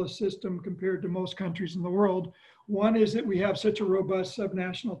federalist system compared to most countries in the world. One is that we have such a robust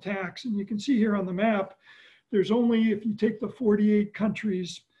subnational tax. And you can see here on the map, there's only, if you take the 48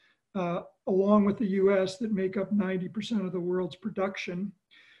 countries along with the US that make up 90% of the world's production,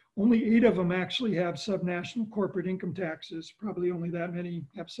 only 8 of them actually have subnational corporate income taxes. Probably only that many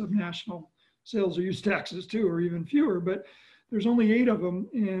have subnational sales or use taxes too, or even fewer, but there's only 8 of them.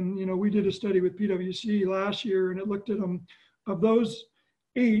 And, we did a study with PwC last year and it looked at them. Of those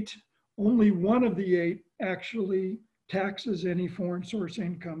 8, only 1 of the 8 actually taxes any foreign source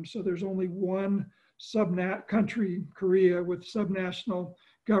income. So there's only one country, Korea, with subnational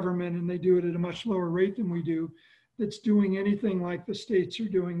government, and they do it at a much lower rate than we do, that's doing anything like the states are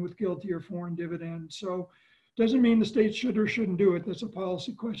doing with GILTI or foreign dividends. So doesn't mean the states should or shouldn't do it. That's a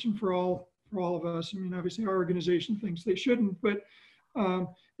policy question for all of us. I mean, obviously our organization thinks they shouldn't, but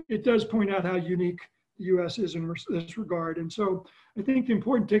it does point out how unique the US is in this regard. And so I think the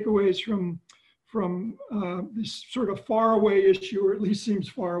important takeaways from this sort of far away issue, or at least seems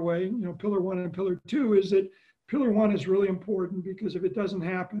far away, Pillar 1 and Pillar 2, is that Pillar 1 is really important because if it doesn't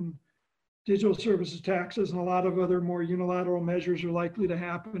happen, digital services taxes and a lot of other more unilateral measures are likely to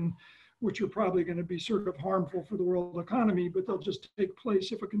happen, which are probably going to be sort of harmful for the world economy, but they'll just take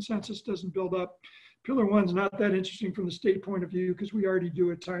place if a consensus doesn't build up. Pillar 1 is not that interesting from the state point of view because we already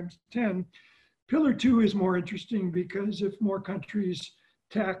do it times 10. Pillar 2 is more interesting because if more countries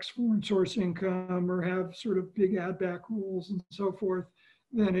tax foreign source income or have sort of big add back rules and so forth,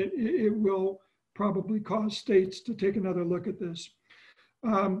 then it will probably cause states to take another look at this.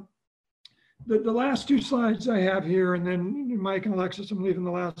 The last 2 slides I have here, and then Mike and Alexis, I'm leaving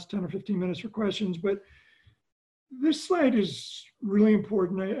the last 10 or 15 minutes for questions, but this slide is really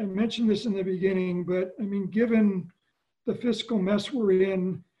important. I mentioned this in the beginning, but I mean, given the fiscal mess we're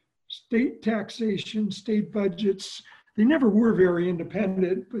in, state taxation, state budgets, they never were very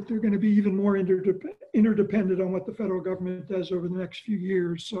independent, but they're going to be even more interdependent on what the federal government does over the next few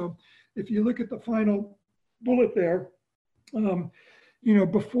years. So if you look at the final bullet there,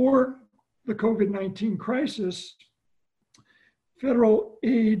 before the COVID-19 crisis, federal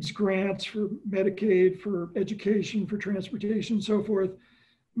aids, grants for Medicaid, for education, for transportation, and so forth,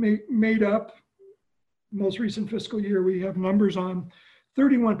 made up, most recent fiscal year, we have numbers on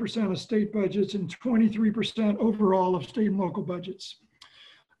 31% of state budgets and 23% overall of state and local budgets.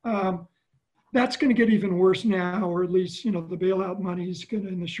 That's going to get even worse now, or at least, the bailout money is going to,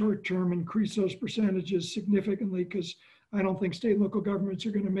 in the short term, increase those percentages significantly because I don't think state and local governments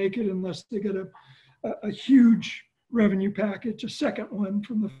are going to make it unless they get a huge revenue package, a second one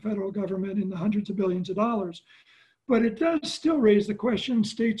from the federal government in the hundreds of billions of dollars. But it does still raise the question,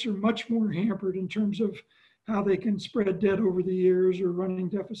 states are much more hampered in terms of how they can spread debt over the years or running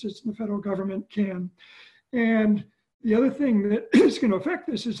deficits than the federal government can. And the other thing that is going to affect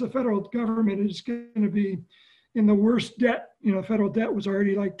this is the federal government is going to be in the worst debt. You know, federal debt was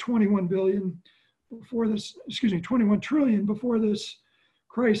already like 21 billion before this, 21 trillion before this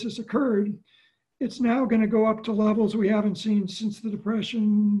crisis occurred. It's now going to go up to levels we haven't seen since the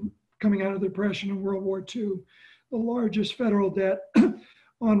Depression, coming out of the Depression and World War II, the largest federal debt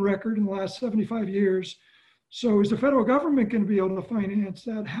on record in the last 75 years. So is the federal government going to be able to finance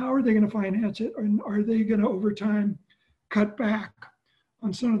that? How are they going to finance it? And are they going to, over time, cut back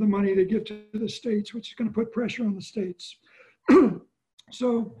on some of the money they give to the states, which is going to put pressure on the states?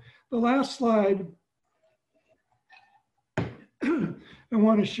 So the last slide I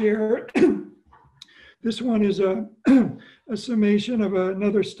want to share. This one is a summation of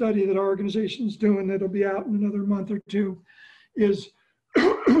another study that our organization is doing that'll be out in another month or two. Is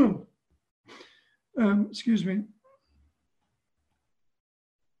excuse me.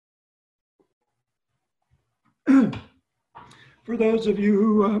 For those of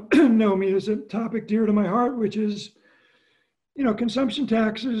you who know me, there's a topic dear to my heart, which is, you know, consumption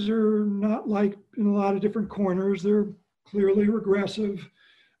taxes are not like in a lot of different corners. They're clearly regressive.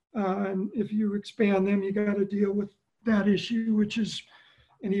 And if you expand them, you got to deal with that issue, which is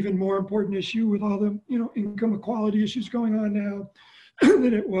an even more important issue with all the, you know, income equality issues going on now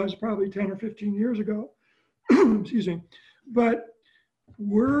than it was probably 10 or 15 years ago. Excuse me. But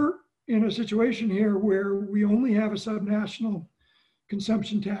we're in a situation here where we only have a subnational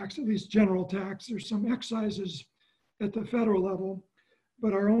consumption tax, at least general tax. There's some excises at the federal level,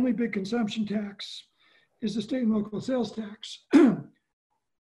 but our only big consumption tax is the state and local sales tax.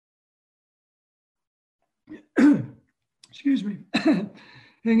 Excuse me,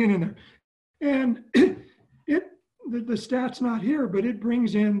 hanging in there. And the stat's not here, but it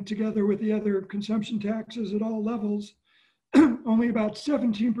brings in, together with the other consumption taxes at all levels, only about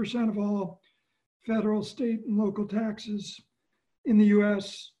 17% of all federal, state, and local taxes in the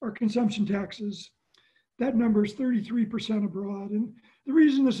US are consumption taxes. That number is 33% abroad. And the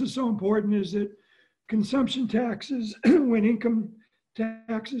reason this is so important is that consumption taxes, when income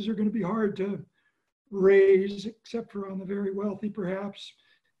taxes are going to be hard to raise, except for on the very wealthy, perhaps,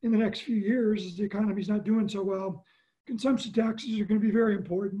 in the next few years, as the economy's not doing so well, consumption taxes are going to be very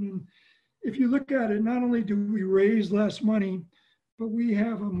important. And if you look at it, not only do we raise less money, but we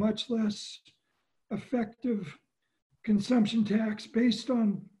have a much less effective consumption tax based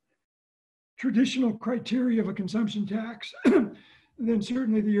on traditional criteria of a consumption tax than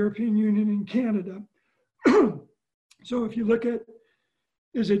certainly the European Union and Canada. So if you look at,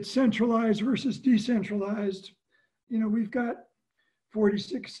 is it centralized versus decentralized? You know, we've got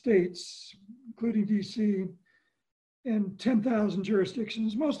 46 states, including DC, and 10,000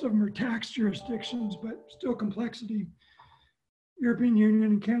 jurisdictions. Most of them are tax jurisdictions, but still complexity. European Union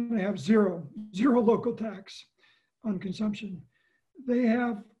and Canada have zero local tax on consumption. They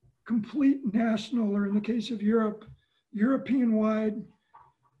have complete national, or in the case of Europe, European-wide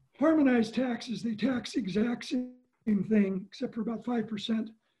harmonized taxes. They tax the exact same thing, except for about 5%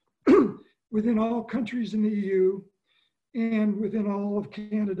 within all countries in the EU and within all of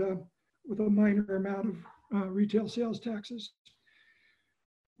Canada, with a minor amount of retail sales taxes.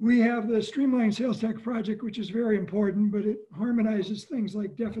 We have the Streamlined Sales Tax Project, which is very important, but it harmonizes things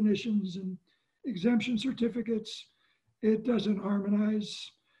like definitions and exemption certificates. It doesn't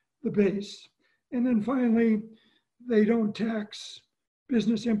harmonize the base. And then finally, they don't tax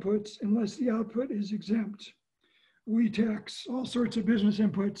business inputs unless the output is exempt. We tax all sorts of business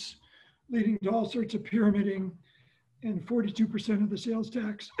inputs, leading to all sorts of pyramiding, and 42% of the sales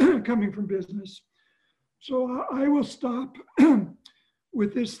tax coming from business. So I will stop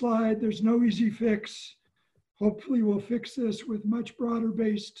with this slide. There's no easy fix. Hopefully we'll fix this with much broader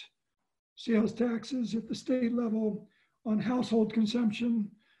based sales taxes at the state level on household consumption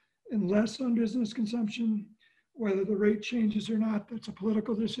and less on business consumption. Whether the rate changes or not, that's a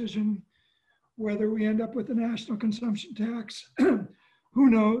political decision. Whether we end up with a national consumption tax, who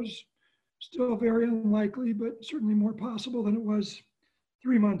knows? Still very unlikely, but certainly more possible than it was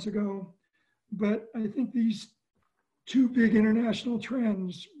 3 months ago. But I think these two big international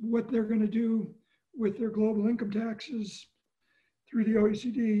trends, what they're going to do with their global income taxes through the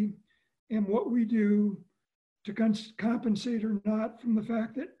OECD, and what we do to compensate or not from the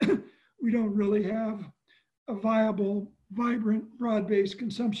fact that we don't really have a viable, vibrant, broad-based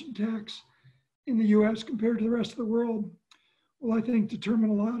consumption tax in the US compared to the rest of the world, will, I think, determine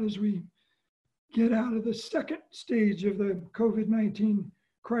a lot as we get out of the second stage of the COVID-19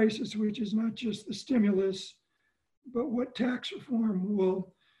 crisis, which is not just the stimulus, but what tax reform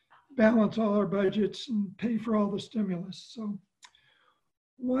will balance all our budgets and pay for all the stimulus. So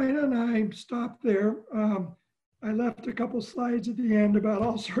why don't I stop there? I left a couple slides at the end about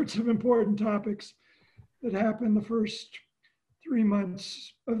all sorts of important topics that happened the first 3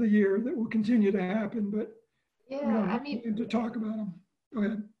 months of the year that will continue to happen, but yeah, I mean, to talk about them. Go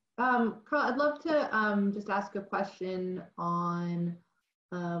ahead. Carl, I'd love to just ask a question on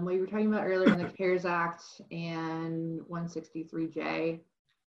what you were talking about earlier in the CARES Act and 163J.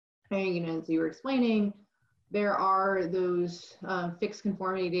 And, you know, as you were explaining, there are those fixed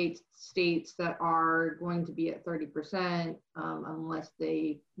conformity date states that are going to be at 30% unless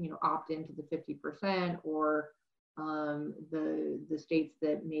they, you know, opt into the 50%, or the states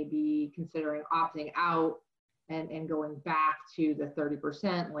that may be considering opting out and going back to the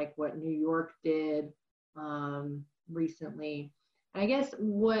 30%, like what New York did recently. And I guess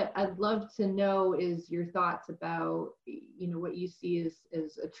what I'd love to know is your thoughts about, you know, what you see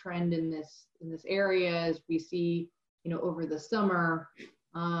as a trend in this area as we see, you know, over the summer.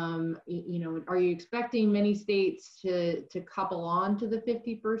 You know, are you expecting many states to couple on to the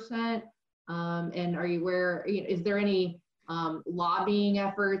 50%? And are you aware, you know, is there any lobbying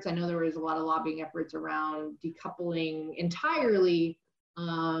efforts? I know there was a lot of lobbying efforts around decoupling entirely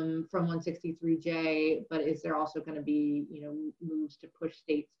from 163J, but is there also going to be, you know, moves to push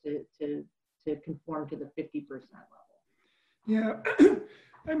states to conform to the 50% level? Yeah,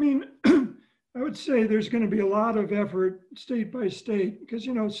 I mean, I would say there's going to be a lot of effort state by state, because,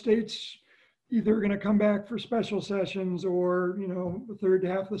 you know, states either going to come back for special sessions, or, you know, the third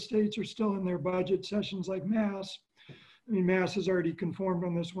half of the states are still in their budget sessions, like Mass. I mean, Mass has already conformed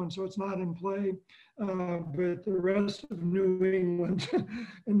on this one, so it's not in play. But the rest of New England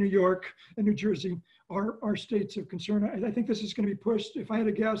and New York and New Jersey are states of concern. I think this is going to be pushed. If I had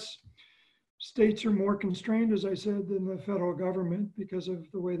to guess, states are more constrained, as I said, than the federal government because of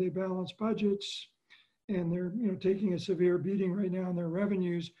the way they balance budgets, and they're, you know, taking a severe beating right now on their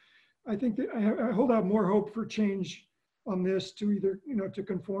revenues. I think that I hold out more hope for change on this, to either, you know, to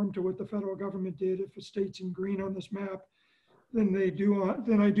conform to what the federal government did if a state's in green on this map, than I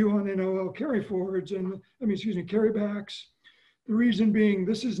do on NOL carry forwards and, carrybacks. The reason being,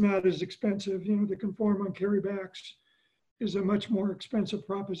 this is not as expensive. You know, to conform on carrybacks is a much more expensive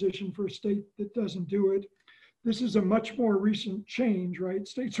proposition for a state that doesn't do it. This is a much more recent change, right?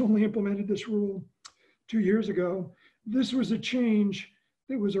 States only implemented this rule 2 years ago. This was a change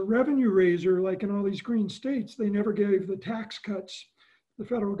that was a revenue raiser, like in all these green states. They never gave the tax cuts the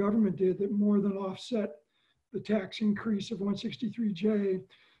federal government did that more than offset the tax increase of 163J.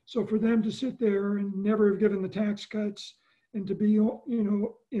 So for them to sit there and never have given the tax cuts, and to be, you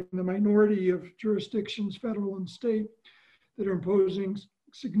know, in the minority of jurisdictions, federal and state, that are imposing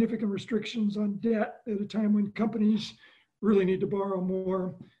significant restrictions on debt at a time when companies really need to borrow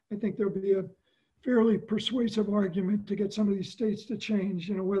more, I think there'll be a fairly persuasive argument to get some of these states to change.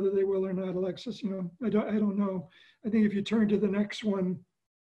 You know, whether they will or not, Alexis, you know, I don't know. I think if you turn to the next one,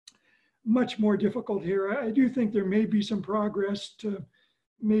 much more difficult here. I do think there may be some progress to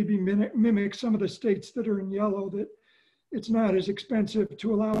maybe mimic some of the states that are in yellow, that it's not as expensive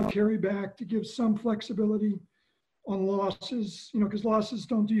to allow a carryback, to give some flexibility on losses, you know, because losses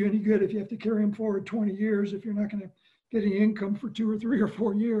don't do you any good if you have to carry them forward 20 years, if you're not going to get any income for 2 or 3 or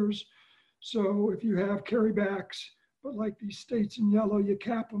 4 years. So if you have carrybacks, but like these states in yellow, you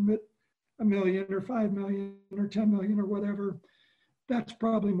cap them at $1 million or 5 million or 10 million or whatever, that's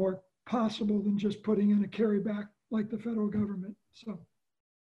probably more possible than just putting in a carryback like the federal government. So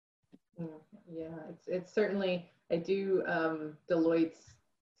yeah, it's certainly, I do Deloitte's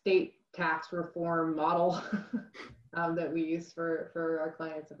state tax reform model that we use for our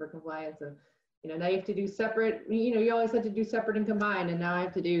clients and for compliance. And, you know, now you have to do separate, you know, you always had to do separate and combined, and now I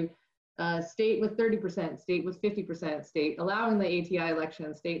have to do state with 30%, state with 50%, state allowing the ATI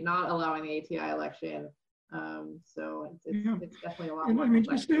election, state not allowing the ATI election. So it's definitely a lot more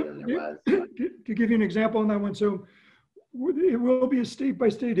complex than there was. To give you an example on that one, so it will be a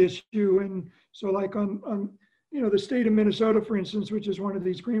state-by-state issue. And so like on you know, the state of Minnesota, for instance, which is one of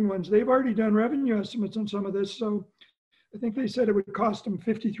these green ones, they've already done revenue estimates on some of this. So I think they said it would cost them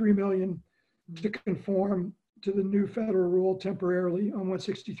 $53 million to conform to the new federal rule temporarily on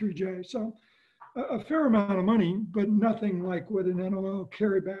 163J. So a fair amount of money, but nothing like what an NOL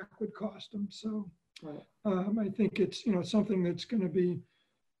carryback would cost them. So I think it's, you know, something that's going to be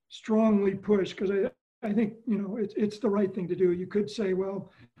strongly pushed, because I think, you know, it's the right thing to do. You could say,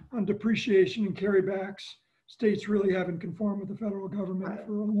 well, on depreciation and carrybacks, states really haven't conformed with the federal government Right.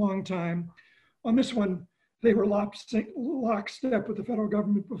 for a long time. On this one, they were lockstep with the federal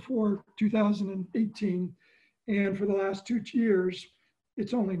government before 2018. And for the last 2 years,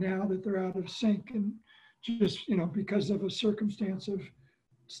 it's only now that they're out of sync, and just, because of a circumstance of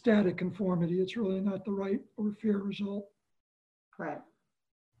static conformity, it's really not the right or fair result. Right.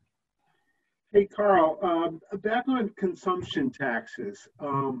 Hey, Carl, back on consumption taxes.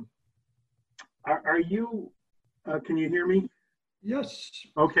 Are you, can you hear me? Yes.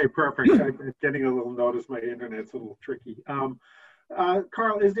 Okay, perfect. I'm getting a little notice my internet's a little tricky.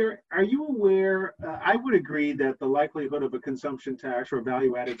 Carl, are you aware, I would agree that the likelihood of a consumption tax or a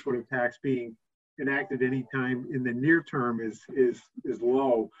value-added sort of tax being enacted anytime in the near term is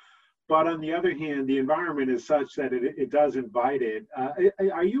low. But on the other hand, the environment is such that it does invite it.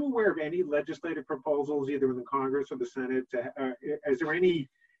 Are you aware of any legislative proposals, either in the Congress or the Senate? Is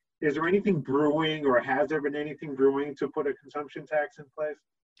there anything brewing, or has there been anything brewing to put a consumption tax in place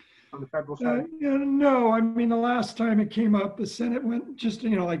on the federal side? No, I mean, the last time it came up, the Senate went just,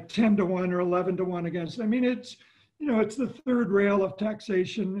 like 10-1 or 11-1 against it. I mean, it's the third rail of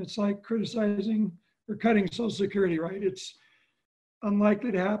taxation. It's like criticizing or cutting Social Security, right? It's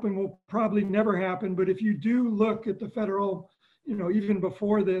unlikely to happen, will probably never happen. But if you do look at the federal, even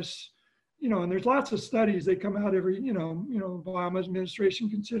before this, and there's lots of studies, they come out every, Obama's administration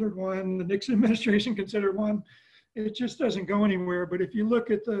considered one, the Nixon administration considered one. It just doesn't go anywhere. But if you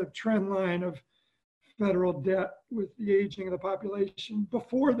look at the trend line of federal debt with the aging of the population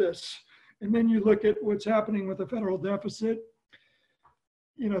before this, and then you look at what's happening with the federal deficit,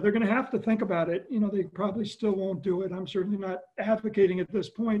 they're going to have to think about it. They probably still won't do it. I'm certainly not advocating at this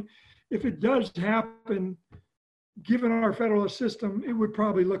point. If it does happen, given our federal system, it would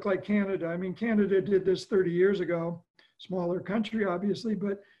probably look like Canada. I mean, Canada did this 30 years ago, smaller country, obviously,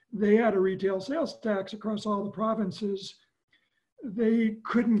 but they had a retail sales tax across all the provinces. They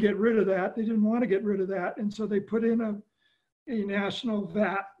couldn't get rid of that. They didn't want to get rid of that. And so they put in a national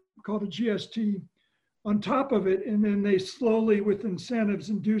VAT called a GST on top of it, and then they slowly, with incentives,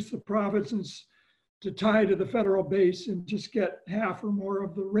 induce the provinces to tie to the federal base and just get half or more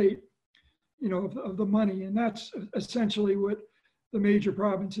of the rate, of the money. And that's essentially what the major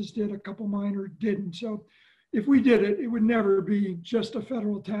provinces did. A couple minor didn't. So if we did it, it would never be just a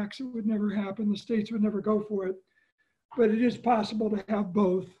federal tax. It would never happen. The states would never go for it. But it is possible to have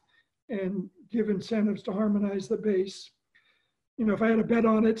both and give incentives to harmonize the base. If I had a bet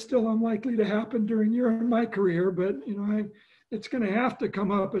on it, still unlikely to happen during my career, but it's going to have to come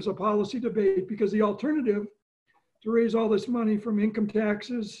up as a policy debate, because the alternative to raise all this money from income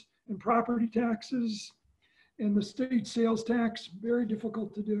taxes and property taxes and the state sales tax, very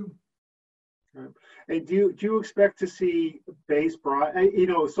difficult to do. And do you expect to see base broad?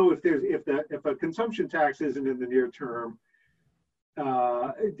 So if a consumption tax isn't in the near term,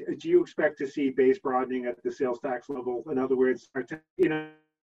 do you expect to see base broadening at the sales tax level? In other words,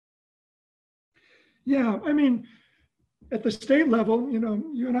 Yeah, I mean, at the state level,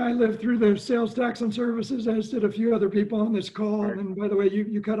 you and I lived through the sales tax on services, as did a few other people on this call. Right. And by the way,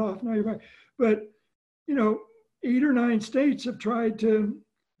 you cut off. No, you're right. But 8 or 9 states have tried to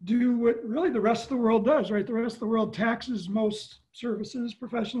do what really the rest of the world does, right? The rest of the world taxes most services,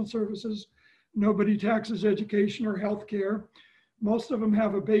 professional services. Nobody taxes education or healthcare. Most of them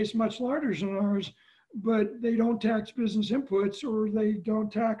have a base much larger than ours, but they don't tax business inputs, or they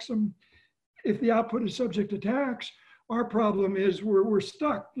don't tax them if the output is subject to tax. Our problem is we're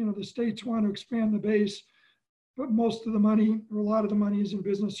stuck. The states want to expand the base, but most of the money, or a lot of the money, is in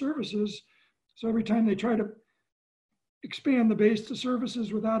business services. So every time they try to expand the base to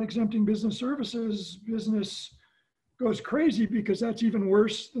services without exempting business services, business goes crazy, because that's even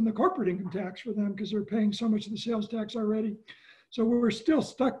worse than the corporate income tax for them, because they're paying so much of the sales tax already. So we're still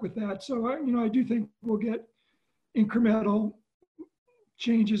stuck with that. So, I do think we'll get incremental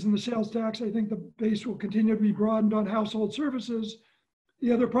changes in the sales tax. I think the base will continue to be broadened on household services.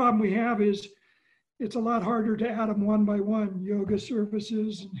 The other problem we have is it's a lot harder to add them one by one, yoga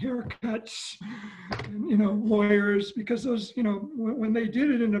services and haircuts, and, lawyers, because those, when they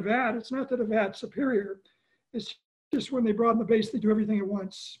did it in a VAT, it's not that a VAT's superior. It's just when they broaden the base, they do everything at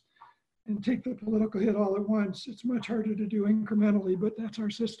once and take the political hit all at once. It's much harder to do incrementally, but that's our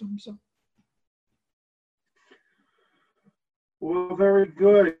system. So. Well, very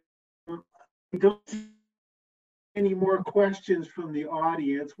good. Don't see any more questions from the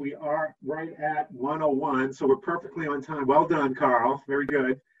audience. We are right at 1:01, so we're perfectly on time. Well done, Carl. Very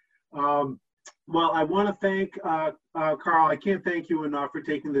good. Well, I want to thank Carl. I can't thank you enough for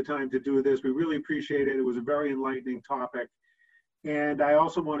taking the time to do this. We really appreciate it. It was a very enlightening topic. And I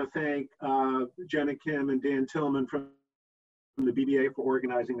also want to thank Jenna Kim and Dan Tillman from the BBA for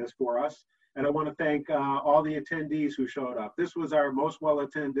organizing this for us. And I want to thank all the attendees who showed up. This was our most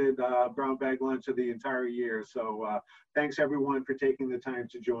well-attended brown bag lunch of the entire year. So thanks everyone for taking the time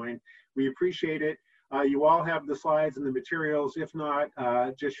to join. We appreciate it. You all have the slides and the materials. If not,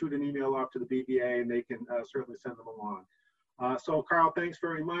 just shoot an email off to the BBA and they can certainly send them along. So Carl, thanks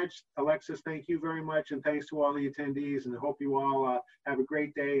very much. Alexis, thank you very much. And thanks to all the attendees, and I hope you all have a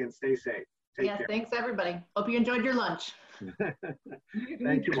great day and stay safe. Take care. Thanks everybody. Hope you enjoyed your lunch.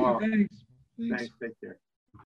 Thank you all. Thanks. Thanks. Take care.